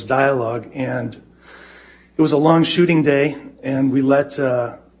his dialogue, and it was a long shooting day, and we let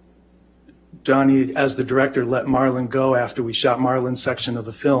Johnny, as the director, let Marlon go after we shot Marlon's section of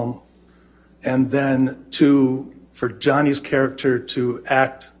the film, and then for Johnny's character to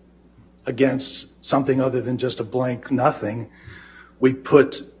act against something other than just a blank nothing, we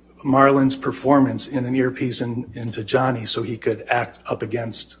put Marlon's performance in an earpiece into Johnny so he could act up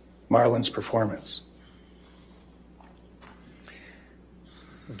against Marlon's performance.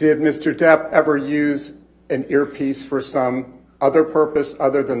 Did Mr. Depp ever use an earpiece for some other purpose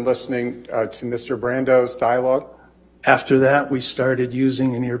other than listening to Mr. Brando's dialogue? After that, we started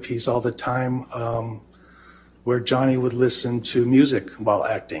using an earpiece all the time where Johnny would listen to music while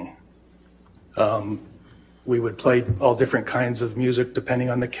acting. We would play all different kinds of music depending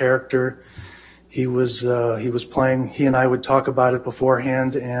on the character he was playing. He and I would talk about it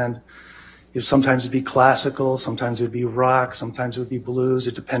beforehand, and sometimes it'd be classical, sometimes it would be rock, sometimes it would be blues.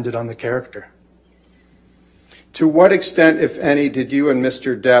 It depended on the character. To what extent, if any, did you and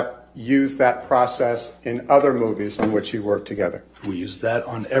Mr. Depp use that process in other movies on which you worked together? We used that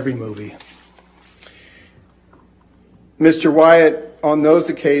on every movie. Mr. Wyatt, on those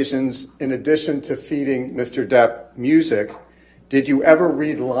occasions, in addition to feeding Mr. Depp music, did you ever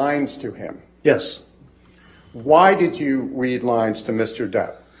read lines to him? Yes. Why did you read lines to Mr.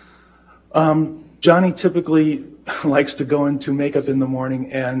 Depp? Johnny typically likes to go into makeup in the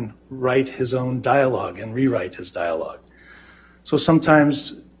morning and write his own dialogue and rewrite his dialogue. So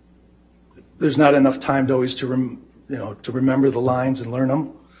sometimes there's not enough time to always to remember the lines and learn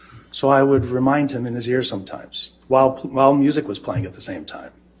them. So I would remind him in his ear sometimes while music was playing at the same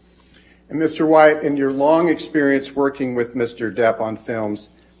time. And Mr. Wyatt, in your long experience working with Mr. Depp on films,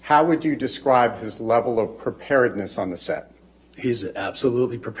 how would you describe his level of preparedness on the set? He's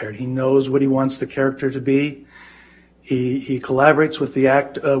absolutely prepared. He knows what he wants the character to be. He collaborates with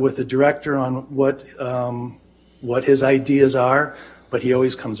the director on what his ideas are, but he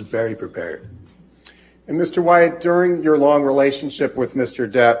always comes very prepared. And Mr. Wyatt, during your long relationship with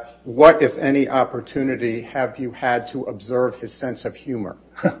Mr. Depp, what, if any, opportunity have you had to observe his sense of humor?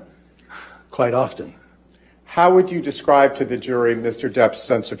 Quite often. How would you describe to the jury Mr. Depp's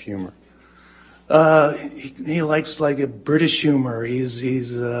sense of humor? He likes like a British humor. He's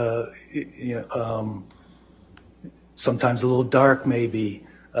sometimes a little dark, maybe.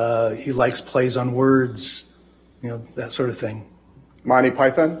 He likes plays on words, that sort of thing. Monty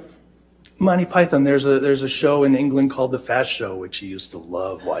Python? Monty Python. There's a show in England called The Fast Show, which he used to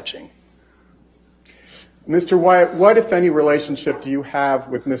love watching. Mr. Wyatt, what, if any, relationship do you have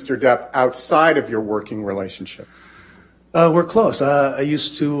with Mr. Depp outside of your working relationship? We're close. I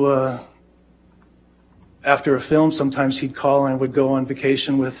used to, after a film, sometimes he'd call and I would go on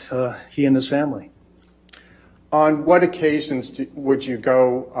vacation with he and his family. On what occasions would you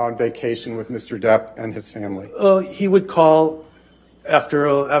go on vacation with Mr. Depp and his family? He would call after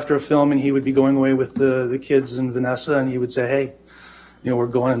a film, and he would be going away with the kids and Vanessa, and he would say, "Hey, we're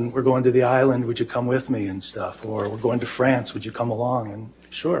going to the island. Would you come with me?" and stuff. Or we're going to France. Would you come along? And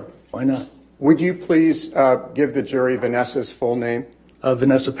sure, why not? Would you please give the jury Vanessa's full name?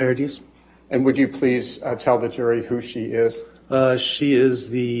 Vanessa Paradis. And would you please tell the jury who she is? She is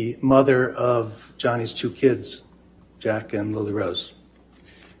the mother of Johnny's two kids, Jack and Lily Rose.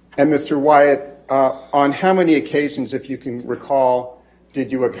 And Mr. Wyatt, on how many occasions, if you can recall, did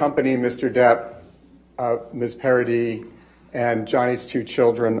you accompany Mr. Depp, Ms. Paradis, and Johnny's two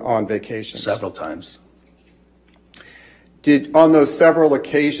children on vacations? Several times. On those several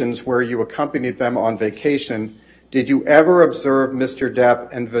occasions where you accompanied them on vacation, did you ever observe Mr. Depp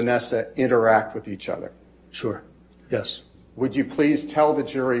and Vanessa interact with each other? Sure. Yes. Would you please tell the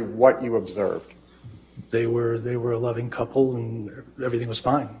jury what you observed? They were a loving couple, and everything was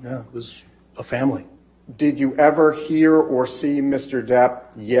fine. Yeah, it was a family. Did you ever hear or see Mr. Depp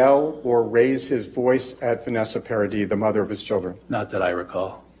yell or raise his voice at Vanessa Paradis, the mother of his children? Not that I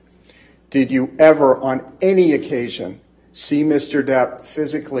recall. Did you ever, on any occasion, see Mr. Depp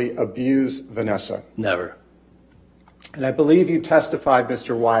physically abuse Vanessa? Never. And I believe you testified,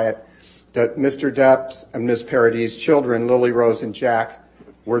 Mr. Wyatt, that Mr. Depp's and Ms. Paradis' children, Lily Rose and Jack,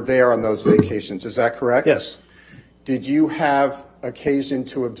 were there on those vacations. Is that correct? Yes. Did you have occasion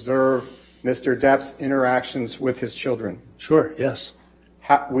to observe Mr. Depp's interactions with his children? Sure, yes.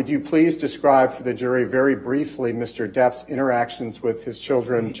 Would you please describe for the jury very briefly Mr. Depp's interactions with his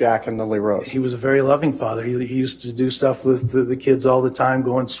children, Jack and Lily Rose? He was a very loving father. He used to do stuff with the kids all the time,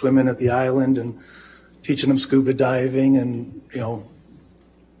 going swimming at the island and teaching them scuba diving and,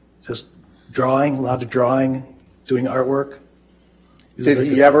 just drawing, a lot of drawing, doing artwork. Did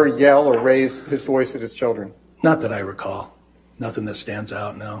he ever yell or raise his voice at his children? Not that I recall. Nothing that stands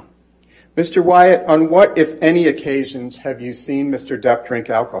out, no. Mr. Wyatt, on what, if any, occasions have you seen Mr. Depp drink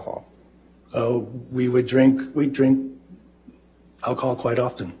alcohol? Oh, we'd drink alcohol quite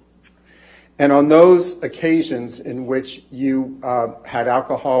often. And on those occasions in which you had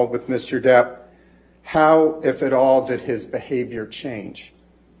alcohol with Mr. Depp, how, if at all, did his behavior change?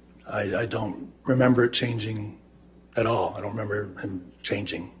 I don't remember it changing at all. I don't remember him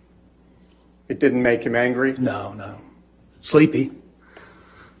changing. It didn't make him angry? No. Sleepy.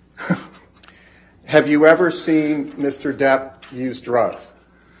 Have you ever seen Mr. Depp use drugs?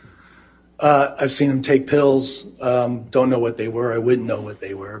 I've seen him take pills. Don't know what they were. I wouldn't know what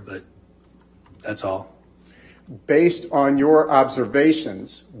they were, but that's all. Based on your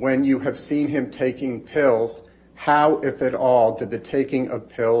observations, when you have seen him taking pills, how, if at all, did the taking of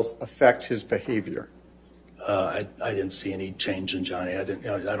pills affect his behavior? I didn't see any change in Johnny. I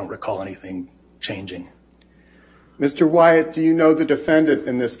don't recall anything changing. Mr. Wyatt, do you know the defendant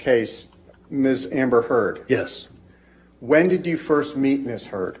in this case, Ms. Amber Heard? Yes. When did you first meet Ms.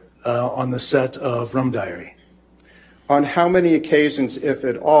 Heard? On the set of Rum Diary. On how many occasions, if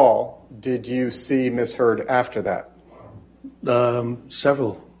at all, did you see Ms. Heard after that?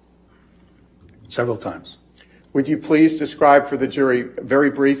 Several times. Would you please describe for the jury, very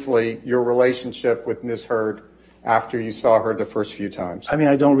briefly, your relationship with Ms. Heard after you saw her the first few times? I mean,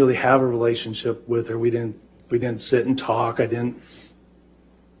 I don't really have a relationship with her. We didn't sit and talk. I didn't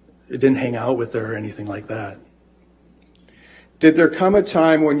hang out with her or anything like that. Did there come a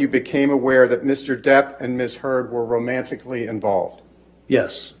time when you became aware that Mr. Depp and Ms. Heard were romantically involved?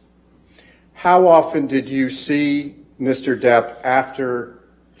 Yes. How often did you see Mr. Depp after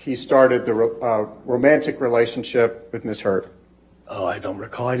he started the romantic relationship with Ms. Heard? Oh, I don't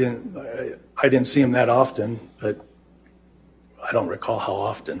recall. I didn't see him that often, but I don't recall how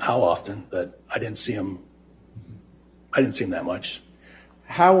often, but I didn't see him that much.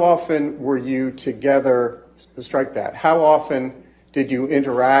 How often were you together, strike that, how often did you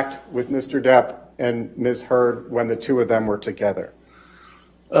interact with Mr. Depp and Ms. Heard when the two of them were together?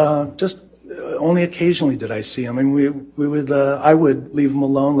 Just only occasionally did I see him. I mean, I would leave him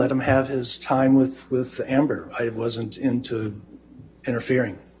alone, let him have his time with Amber. I wasn't into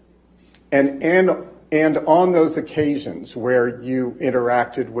interfering. And on those occasions where you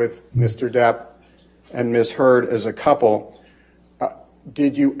interacted with Mr. Depp and Ms. Heard as a couple,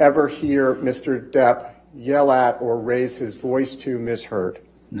 did you ever hear Mr. Depp yell at or raise his voice to Ms. Heard?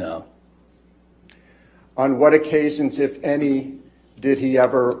 No. On what occasions, if any, did he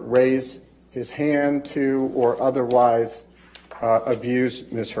ever raise his hand to or otherwise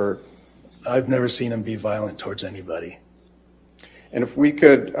abuse Ms. Heard? I've never seen him be violent towards anybody. And if we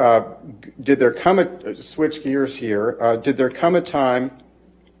could, did there come switch gears here, did there come a time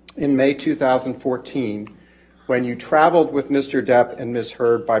in May 2014 when you traveled with Mr. Depp and Ms.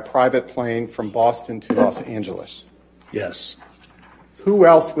 Heard by private plane from Boston to Los Angeles? Yes. Who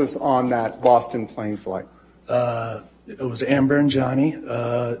else was on that Boston plane flight? It was Amber and Johnny,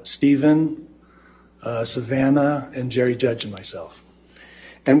 Stephen, Savannah, and Jerry Judge and myself.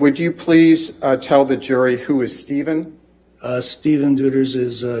 And would you please tell the jury who is Stephen? Stephen Duders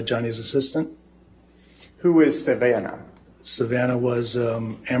is Johnny's assistant. Who is Savannah? Savannah was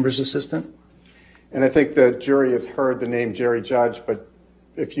Amber's assistant. And I think the jury has heard the name Jerry Judge, but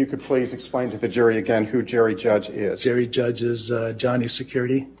if you could please explain to the jury again who Jerry Judge is. Jerry Judge is Johnny's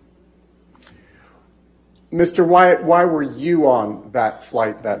security. Mr. Wyatt, why were you on that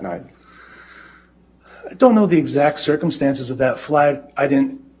flight that night? I don't know the exact circumstances of that flight. I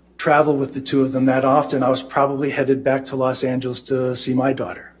didn't travel with the two of them that often. I was probably headed back to Los Angeles to see my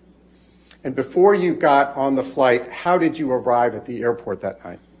daughter. And before you got on the flight, how did you arrive at the airport that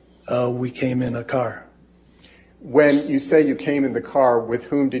night? We came in a car. When you say you came in the car, with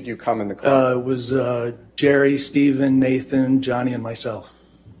whom did you come in the car? It was Jerry, Stephen, Nathan, Johnny, and myself.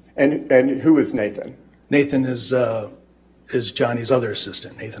 And who is Nathan? Nathan is Johnny's other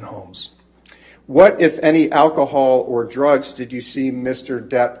assistant, Nathan Holmes. What, if any, alcohol or drugs did you see Mr.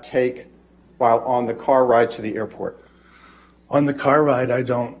 Depp take while on the car ride to the airport? On the car ride, I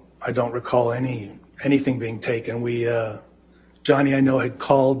don't recall anything being taken. Johnny, I know, had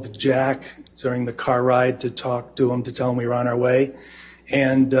called Jack during the car ride to talk to him to tell him we were on our way,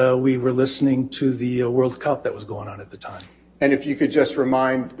 and we were listening to the World Cup that was going on at the time. And if you could just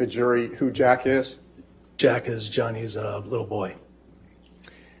remind the jury who Jack is? Jack is Johnny's little boy.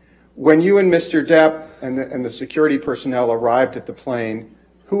 When you and Mr. Depp and the security personnel arrived at the plane,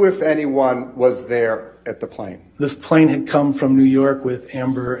 who, if anyone, was there at the plane? The plane had come from New York with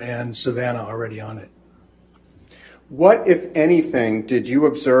Amber and Savannah already on it. What, if anything, did you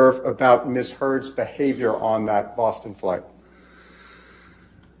observe about Ms. Heard's behavior on that Boston flight?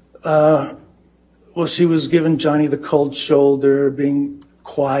 Well, she was giving Johnny the cold shoulder, being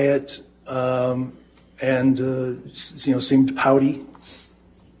quiet, and seemed pouty.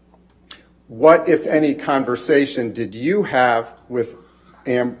 What, if any, conversation did you have with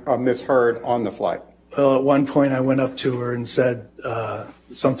Ms. Heard on the flight? At one point, I went up to her and said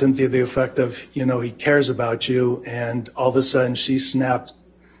something to the effect of, he cares about you. And all of a sudden, she snapped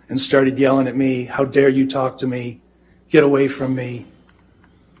and started yelling at me, "How dare you talk to me? Get away from me."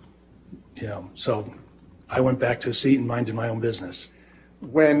 So I went back to a seat and minded my own business.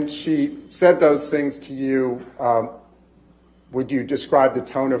 When she said those things to you, would you describe the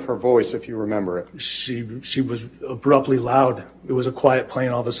tone of her voice if you remember it? She was abruptly loud. It was a quiet plane.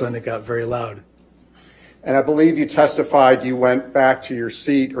 All of a sudden, it got very loud. And I believe you testified you went back to your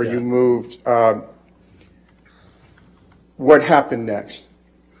seat or you moved. What happened next?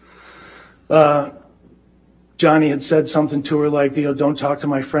 Johnny had said something to her like, "Don't talk to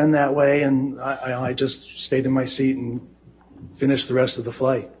my friend that way." And I just stayed in my seat and finished the rest of the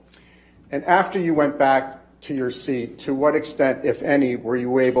flight. And after you went back to your seat, to what extent, if any, were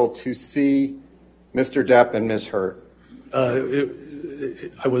you able to see Mr. Depp and Ms. Heard?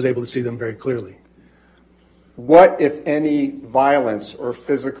 I was able to see them very clearly. What, if any, violence or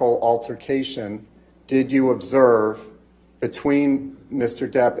physical altercation did you observe between Mr.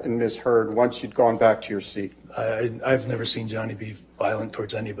 Depp and Ms. Heard once you'd gone back to your seat? I've never seen Johnny be violent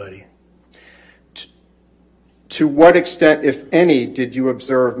towards anybody. To what extent, if any, did you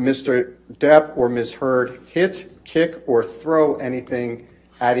observe Mr. Depp or Ms. Heard hit, kick, or throw anything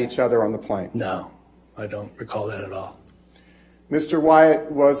at each other on the plane? No, I don't recall that at all. Mr. Wyatt,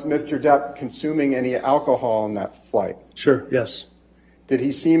 was Mr. Depp consuming any alcohol on that flight? Sure, yes. Did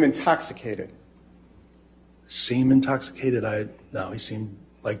he seem intoxicated? Seem intoxicated? No, he seemed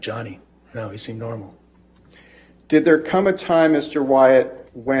like Johnny. No, he seemed normal. Did there come a time, Mr. Wyatt,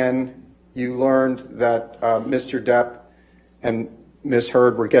 when you learned that Mr. Depp and Ms.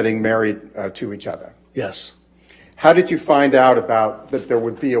 Heard were getting married to each other? Yes. How did you find out about that there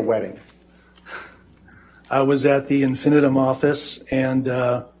would be a wedding? I was at the Infinitum office, and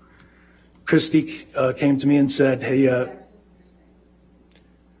Christy came to me and said, hey,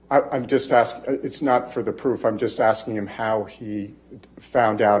 I'm just asking, it's not for the proof, I'm just asking him how he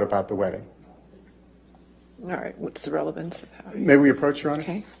found out about the wedding. All right, what's the relevance of how? May we approach, Your Honor?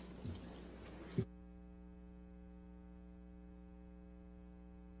 Okay.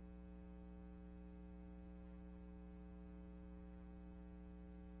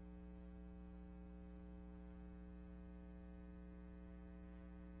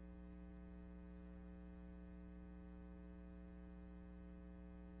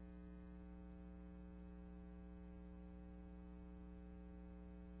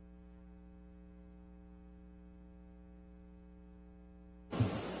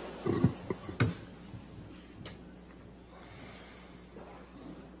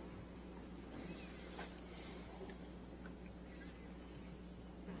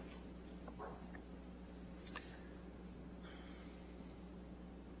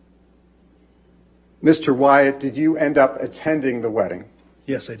 Mr. Wyatt, did you end up attending the wedding?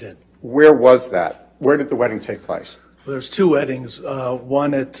 yes, I did. Where was that? Where did the wedding take place? Well, there's two weddings,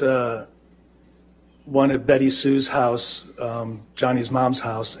 one at Betty Sue's house, Johnny's mom's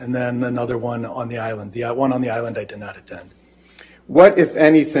house, and then another one on the island. The one on the island I did not attend. What, if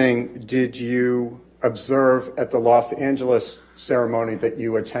anything, did you observe at the Los Angeles ceremony that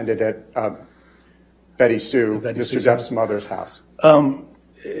you attended at Betty Sue, Mr. Sue's Depp's house? mother's house?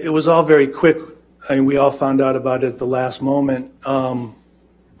 It was all very quick. I mean, we all found out about it at the last moment.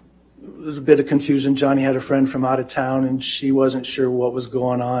 There was a bit of confusion. Johnny had a friend from out of town, and she wasn't sure what was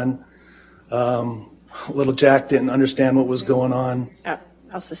going on. Little Jack didn't understand what was going on.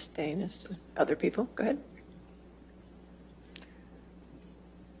 I'll sustain as to other people. Go ahead.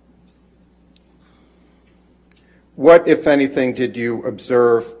 What, if anything, did you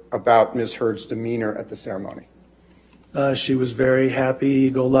observe about Ms. Heard's demeanor at the ceremony? She was very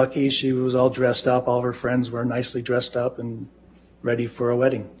happy-go-lucky. She was all dressed up. All of her friends were nicely dressed up and ready for a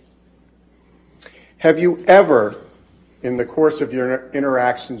wedding. Have you ever, in the course of your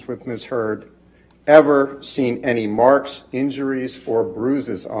interactions with Ms. Heard, ever seen any marks, injuries, or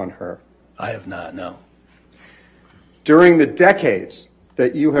bruises on her? I have not, no. During the decades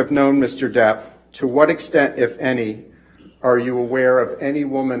that you have known Mr. Depp, to what extent, if any, are you aware of any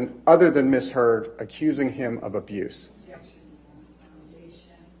woman other than Ms. Heard accusing him of abuse?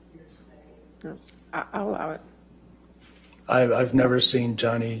 No, I'll allow it. I've never seen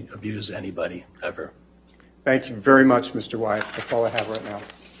Johnny abuse anybody, ever. Thank you very much, Mr. Wyatt. That's all I have right now.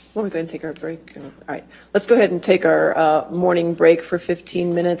 Well, we're going to take our break. All right, let's go ahead and take our morning break for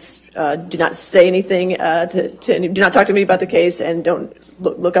 15 minutes. Do not say anything. Do not talk to me about the case, and don't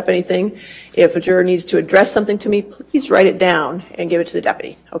look up anything. If a juror needs to address something to me, please write it down and give it to the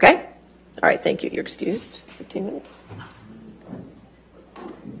deputy. Okay? All right. Thank you. You're excused. 15 minutes.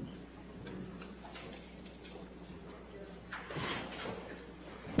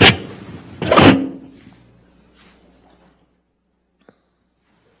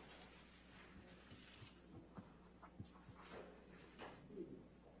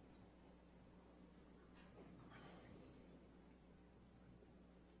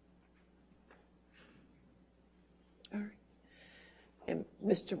 And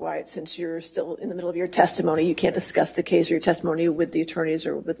Mr. Wyatt, since you're still in the middle of your testimony, you can't discuss the case or your testimony with the attorneys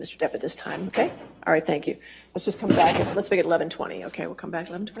or with Mr. Depp at this time, okay? All right, thank you. Let's just come back. Let's make it 11:20, okay? We'll come back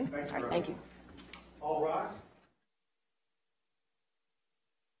at 11:20? All right, thank you. All right.